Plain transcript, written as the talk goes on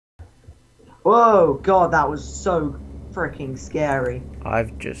Whoa, God, that was so freaking scary.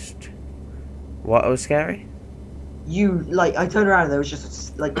 What was scary? I turned around and there was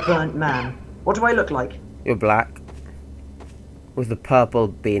just, like, burnt man. What do I look like? You're black. With a purple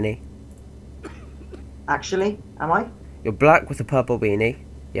beanie. Actually, am I? You're black with a purple beanie.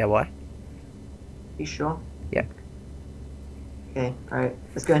 Yeah, why? You sure? Yeah. Okay, alright,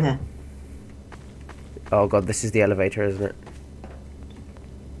 let's go in here. Oh god, this is the elevator, isn't it?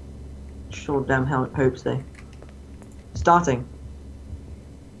 Sure damn hope so. Starting.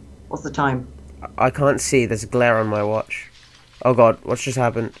 What's the time? I can't see, there's a glare on my watch. Oh god, what's just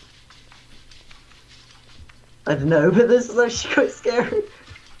happened? I don't know, but this is actually quite scary.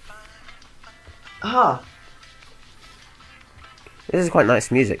 Ah. This is quite nice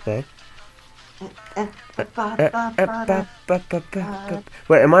music, though.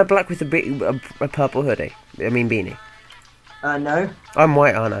 Wait, am I black with a purple hoodie? I mean beanie. No. I'm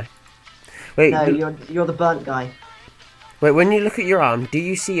white, aren't I? Wait, No, you're the burnt guy. Wait, when you look at your arm, do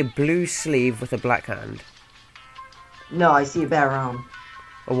you see a blue sleeve with a black hand? No, I see a bare arm.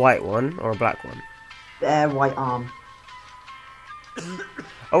 A white one or a black one? Bare white arm.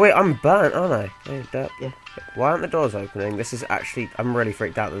 Oh wait, I'm burnt, aren't I? Oh, Yeah. Why aren't the doors opening? This is actually... I'm really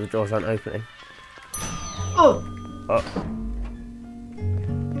freaked out that the doors aren't opening. Oh! Oh.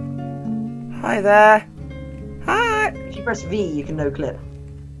 Hi there! Hi! If you press V, you can no clip.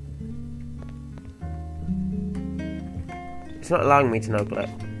 It's not allowing me to no clip.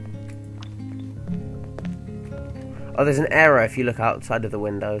 Oh, there's an error if you look outside of the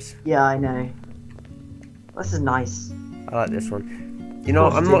windows. Yeah, I know. This is nice. I like this one. You know,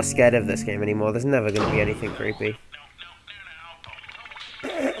 I'm not scared of this game anymore. There's never going to be anything creepy.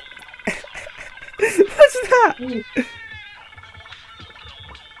 What's that?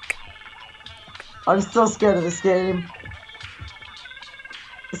 I'm still scared of this game.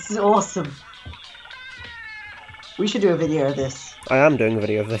 This is awesome. We should do a video of this. I am doing a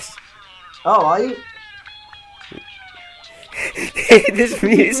video of this. Oh, are you? This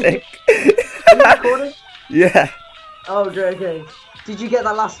music. Are you recording? Yeah. Oh, okay. Did you get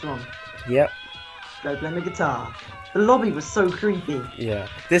that last one? Yep. Go play the guitar. The lobby was so creepy. Yeah.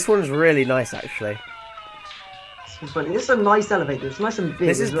 This one's really nice, actually. This was funny. This is a nice elevator. It's nice and big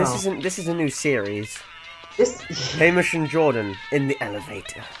This as well. this is a new series. This. Hamish and Jordan in the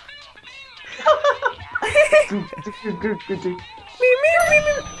elevator.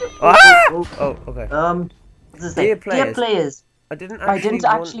 Ah! Oh, okay. What's this say? Dear players, I didn't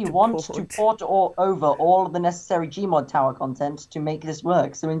actually want to port over all of the necessary Gmod tower content to make this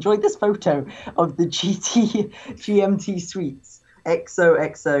work, so enjoy this photo of the GMT suites.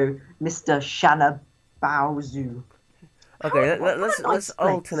 XOXO, Mr. Shanna Bowzu. Okay, let's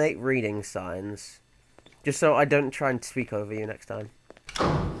alternate reading signs, just so I don't try and speak over you next time.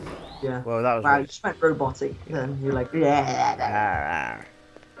 Yeah. Well, that was. Wow, you just went robotic. Then you're like, yeah.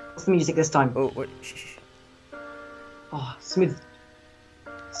 What's the music this time? Oh, wait, shh. Oh, smooth,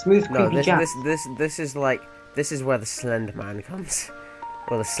 creepy jazz. This is where the Slender Man comes,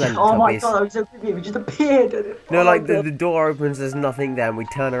 or the Slender. Oh my Tubbies. god, that was so creepy. He just appeared. No, like the door opens, there's nothing there, and we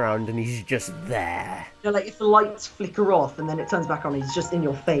turn around and he's just there. You know, like if the lights flicker off and then it turns back on, he's just in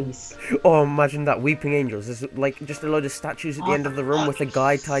your face. Oh, imagine that, Weeping Angels. There's like just a load of statues at the end of the room with a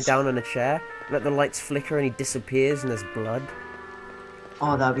guy tied down on a chair. Let the lights flicker and he disappears and there's blood.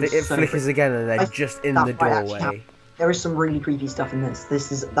 Oh, that'd be It so flickers again and they're just in the doorway. There is some really creepy stuff in this.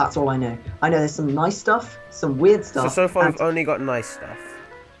 That's all I know. I know there's some nice stuff, some weird stuff. So far we've only got nice stuff.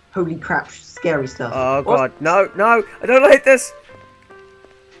 Holy crap, scary stuff. Oh god, no, I don't like this!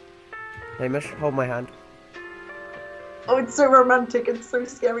 Hamish, hold my hand. Oh, it's so romantic and so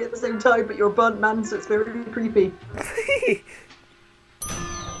scary at the same time, but you're a burnt man, so it's very creepy.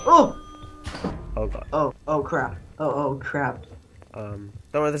 Oh! Oh god. Oh crap. Oh crap. Don't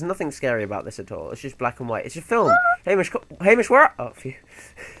worry, there's nothing scary about this at all. It's just black and white. It's a film. Hamish, where are... Oh, phew.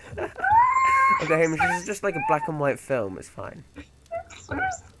 Okay, Hamish, this is just like a black and white film. It's fine. So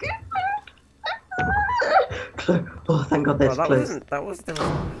scared. Oh, thank god that's closed. That was the...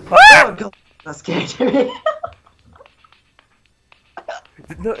 Oh god, that scared me.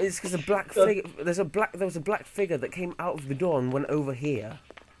 No, it's because a black figure... There was a black figure that came out of the door and went over here.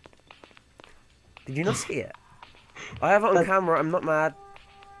 Did you not see it? I have it on camera, I'm not mad.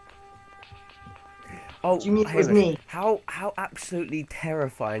 Oh, do you mean it Hamish, was me? How absolutely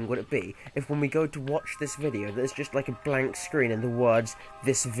terrifying would it be if when we go to watch this video, there's just like a blank screen and the words,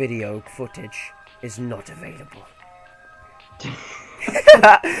 "This video footage is not available."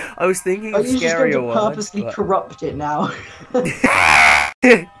 I was thinking of scarier words. Are you just going to purposely corrupt it now?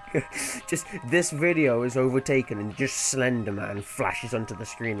 Just this video is overtaken and just Slender Man flashes onto the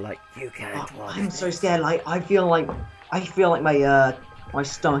screen like you can't watch. I'm so scared. Like I feel like my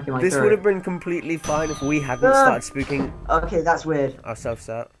stomach in my This throat. would have been completely fine if we hadn't started spooking Okay, that's weird. ourselves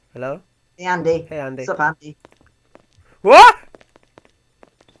out. Hello? Hey Andy. Hey Andy. What's up, Andy? What?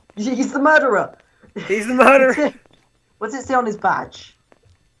 He's the murderer. He's the murderer. What's it say on his badge?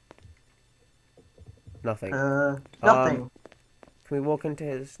 Nothing. Nothing. Can we walk into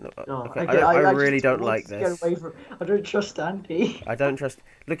his? No, Oh, okay. okay, I just really don't want like to get this. away from... I don't trust Andy. I don't trust.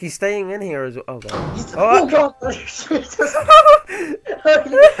 Look, he's staying in here as well. Oh god. Oh god!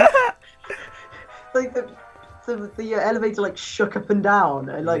 Like the elevator like shook up and down,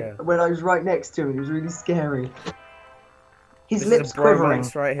 and when I was right next to him, it was really scary. His This lips is a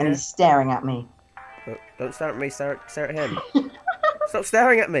bromance quivering, right and here. he's staring at me. Oh, don't stare at me. Stare at him. Stop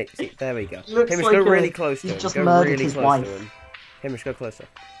staring at me. See, there we go. Looks Hamish, like go really close to he's him. just Go murdered really his close wife. to him. Hamish, go closer.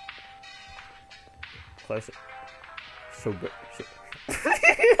 Closer. So good.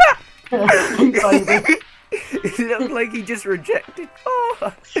 It looked like he just rejected.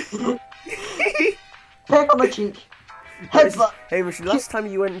 Oh. Peck on the cheek. Headbutt. Hamish, last time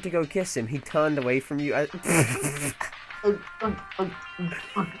you went to go kiss him, he turned away from you.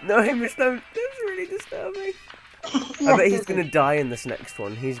 No, Hamish, don't. That's really disturbing. I bet he's gonna die in this next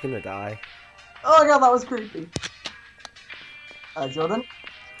one. He's gonna die. Oh god, that was creepy. Jordan.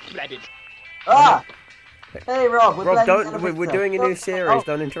 Blooded. Ah. Hey Rob, Rob, don't. We're doing a new series.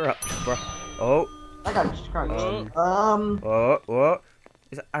 Don't interrupt, bro. Oh. I got just crouch. What?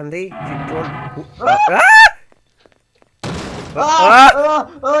 Is it Andy? Do you want...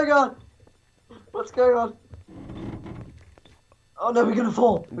 Oh god! What's going on? Oh no, we're gonna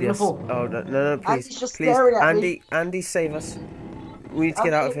fall. We're gonna fall. Oh no, please, Andy's just please, staring at me. Andy, save us. We need to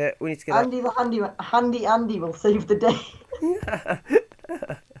get out of here. We need to get Andy, the handy Andy will save the day. out.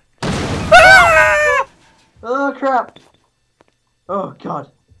 Oh crap! Oh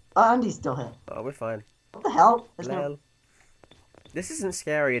god! Andy's still here. Oh, we're fine. What the hell? There's no... Lel. This isn't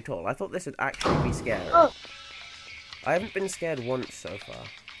scary at all. I thought this would actually be scary. Oh. I haven't been scared once so far.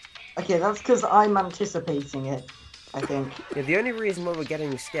 Okay, that's because I'm anticipating it. I think. Yeah, the only reason why we're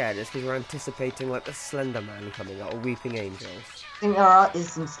getting scared is because we're anticipating like the Slender Man coming out or Weeping Angels. I think there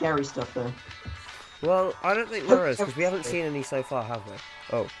is some scary stuff though. Well, I don't think there is because we haven't seen any so far, have we?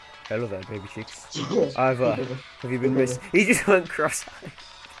 Oh, hello there, baby chicks. Have you been missed? He just went cross-eyed.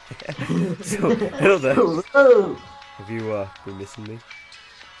 So, hello there. Oh. Have you been missing me?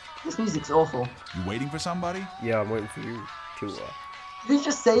 This music's awful. You waiting for somebody? Yeah, I'm waiting for you to. Did he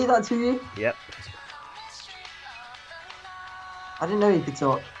just say that to you? Yep. I didn't know he could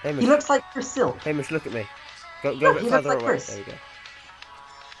talk. Hamish. He looks like Chris Silk. Hamish, look at me. Go a bit he looks further like away. Chris. There you go.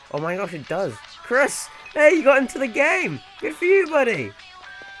 Oh my gosh, it does. Chris! Hey, you got into the game! Good for you, buddy!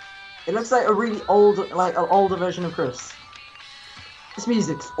 It looks like a really old, like an older version of Chris. This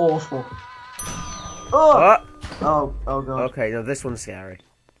music's awful. Oh! Oh god. Okay, no, this one's scary.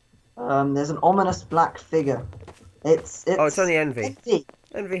 There's an ominous black figure. It's Oh, it's only Envy. Envy.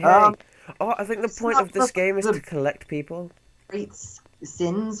 Envy, hey! Oh, I think the point not of this game is the- to collect people. Great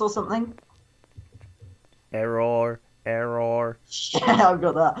sins or something. Error. Yeah, I've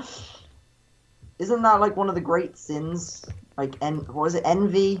got that. Isn't that like one of the great sins? Like, what is it?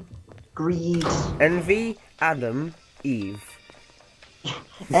 Envy, greed. Envy, Adam, Eve.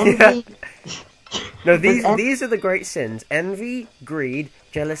 Envy. No, these are the great sins. Envy, greed,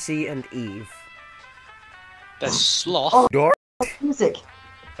 jealousy, and Eve. There's sloth. Oh. Door? Music.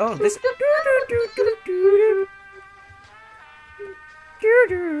 Oh, this...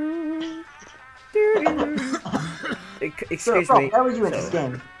 Excuse Rob, me. where were you in this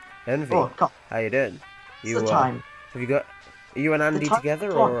game? Envy. Oh, God. How you doing? It's the time. Have you got... Are you and Andy The time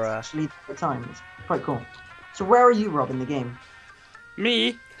together, clock or... is actually the time. It's quite cool. So where are you, Rob, in the game?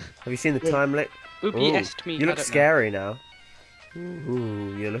 Me? Have you seen the Yeah. time lit? Oopie Ooh, est me. you I look don't know. scary now.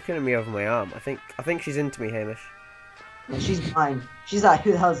 Ooh, you're looking at me over my arm. I think she's into me, Hamish. Yeah, she's mine. She's like,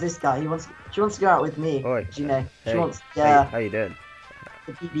 who the hell's this guy? She wants to go out with me. Oi. You know. Hey, She wants, how you doing?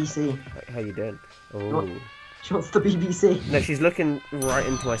 the BBC. How you doing? What? Oh. She wants the BBC. No, she's looking right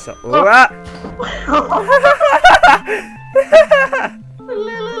into my soul. Oh.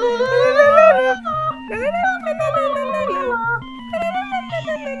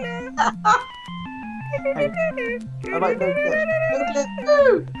 I like no clip. No clip.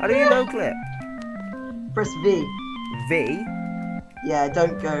 No. How do you know clip? Press V. V? Yeah,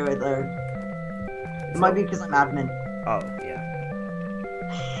 don't go though. It might be because I'm admin. Oh, yeah.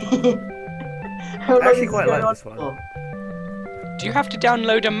 How long actually is quite going like on this one. for? Do you have to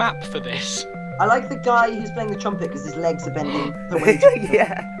download a map for this? I like the guy who's playing the trumpet because his legs are bending the way to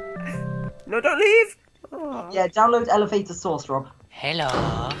Yeah. No, don't leave. Oh. Yeah, download Elevator Source, Rob. Hello.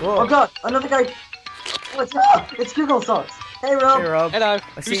 Whoa. Oh god, another guy. Oh, it's Google Socks. Hey, Rob. Hey, Rob. Hello.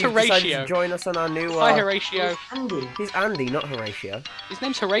 I see Who's you decided Horatio? to join us on our new. Hi, Horatio. Andy. He's Andy, not Horatio. His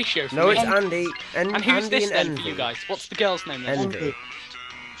name's Horatio. For No, me. it's Andy. And who's Andy this and then Envy. for you guys? What's the girl's name then? Envy.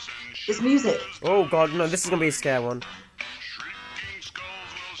 It's music. Oh god, no! This is gonna be a scare one.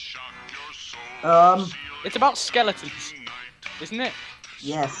 It's about skeletons, isn't it?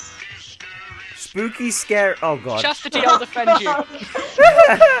 Yes. Spooky scare. Oh god. Chastity, I'll defend you.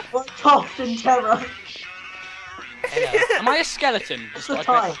 What coughed in terror? Hello. Am I a skeleton? It's the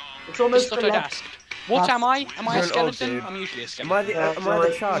time. It's almost Just thought I'd 11. ask. What am I? Am I a You're an old skeleton? dude. I'm usually a Am I skeleton. the, am I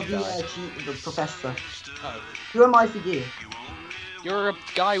the charred you're guy? the professor. Oh. Who am I for you? You're a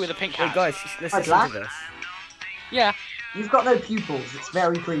guy with a pink hat. Hey guys, let's Hi, listen Black. to this. Yeah. You've got no pupils. It's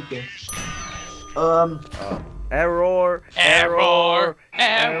very creepy. Error. Error.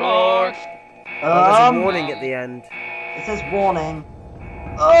 Error. Oh, there's a warning at the end. It says warning.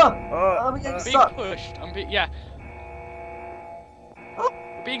 We're getting Being stuck. pushed. Yeah. Oh.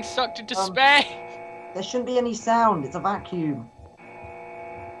 We're being sucked into space. There shouldn't be any sound. It's a vacuum.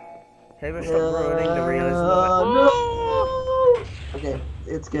 Hey, we're stop ruining the realism of No. Okay,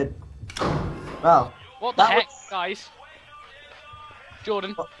 it's good. Well, What the that heck, was- guys?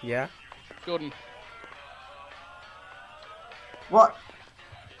 Jordan. it. Yeah. Jordan. what?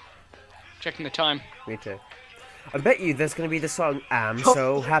 Checking the time. Me too. I bet you there's gonna be the song "I'm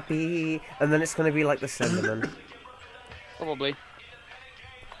so happy," and then it's gonna be like the Slenderman. Probably.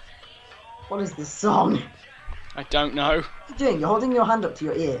 What is this song? I don't know. What are you doing? You're holding your hand up to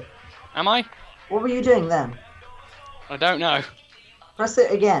your ear. Am I? What were you doing then? I don't know. Press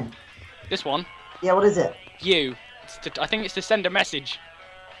it again. This one. Yeah, what is it? You. I think it's to send a message.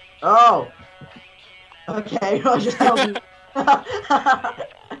 Oh. Okay, I just told you.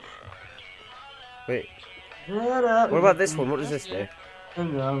 Wait. What about this one? What does this do?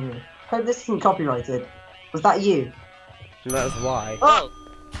 Hope this isn't copyrighted. Was that you? And that was why. Oh!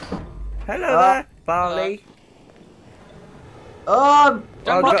 Hello there, Barley. Don't Oh,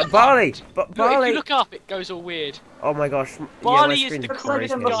 look God, at Barley. Look, if Barley. you look up, it goes all weird. Oh my gosh. Barley yeah, my is the screen's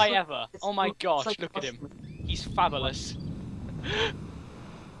coolest breaking. guy ever. It's Oh my like- gosh, it's like look at him. mushroom. He's fabulous.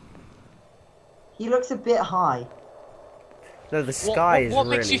 He looks a bit high. No, the sky is what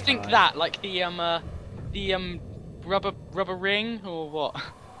really makes you think high. that? Like the rubber ring or what?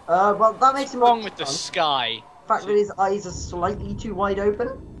 Well, that makes What's him wrong look with the fun. sky? The fact that his eyes are slightly too wide open.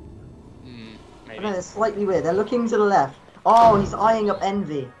 Hmm, I maybe. know, they're slightly weird. They're looking to the left. Oh, he's eyeing up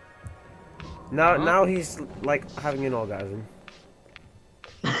Envy. Now he's like having an orgasm.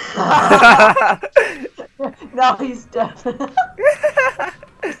 Now he's deaf.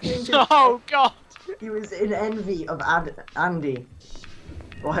 Oh god! He was in envy of Andy.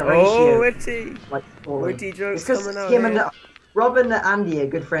 Or Oh, Horatio. witty. Like, Witty jokes it's 'cause coming out him here. and Rob and Andy are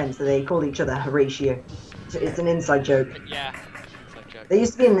good friends, so they call each other Horatio. It's an inside joke. Yeah. It's a joke. They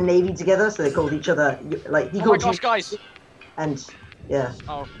used to be in the Navy together, so they called each other, like, he Oh my called gosh, you, guys! and, yeah.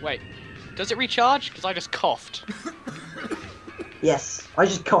 Oh, wait. Does it recharge? Because I just coughed. Yes, I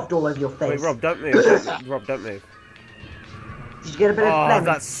just coughed all over your face. Wait, Rob, don't move. Rob, don't move. Did you get a bit of Oh, phlegm?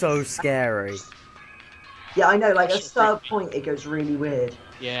 that's so scary. Yeah, I know, like, at a Gosh, certain point, it goes really weird.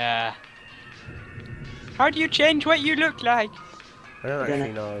 Yeah. How do you change what you look like? I don't I don't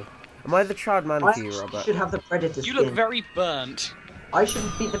actually know. Am I the charred man I for you, Robert? should have the Predator You skin. look very burnt. I should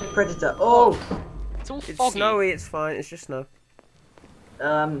beat the Predator. Oh! It's all It's foggy. snowy, it's fine, it's just snow.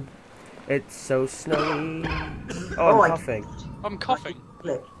 It's so snowy. Oh, I'm coughing. I'm coughing.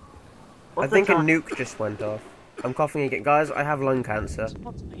 Click. I What's think the a time? nuke just went off. I'm coughing again. Guys, I have lung cancer.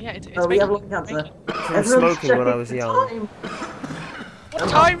 Yeah, it's Oh, we have making- lung cancer. From Everyone's smoking when I checking was the young. time. What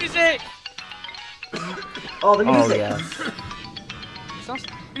time is it? Oh, the Oh, music. yes.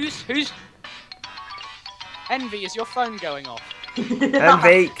 Who's... Envy, is your phone going off?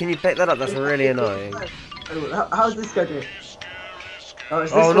 Envy, can you pick that up? That's really annoying. Oh, how's this go to? Oh,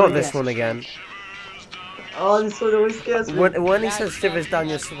 it's this Oh, one not again. this one again. Oh, this one always scares me. When he says shivers down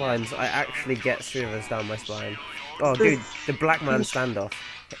your spines, I actually get shivers down my spine. Oh, dude, the black man standoff.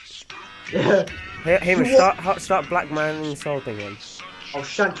 Yeah. Hey, Hamish, start black man insulting him. I'll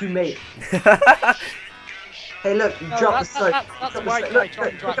shank you, mate. Hey, look, you No, dropped the that's- soap. that's Drop the white soap. guy Look,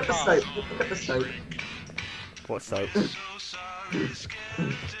 trying to pick up the drive soap. Pick up the soap. What soap?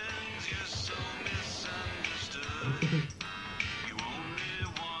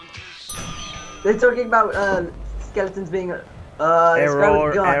 They're talking about skeletons being this guy with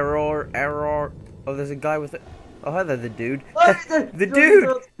Error, a gun. error. Oh, there's a guy with it. Oh, hi there, the dude. Oh, The dude!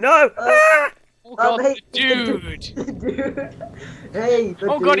 No! Ah! Oh Oh god, hey, the dude! dude. Hey, the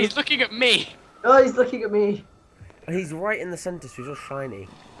Oh dude. god, he's looking at me! Oh, he's looking at me. He's right in the centre, so he's all shiny.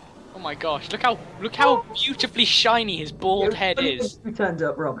 Oh my gosh, look how beautifully shiny his bald head is. You turned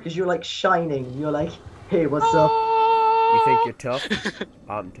up, Rob, because you're like shining. You're like, hey, what's up? You think you're tough?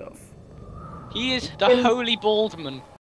 I'm tough. He is the holy baldman.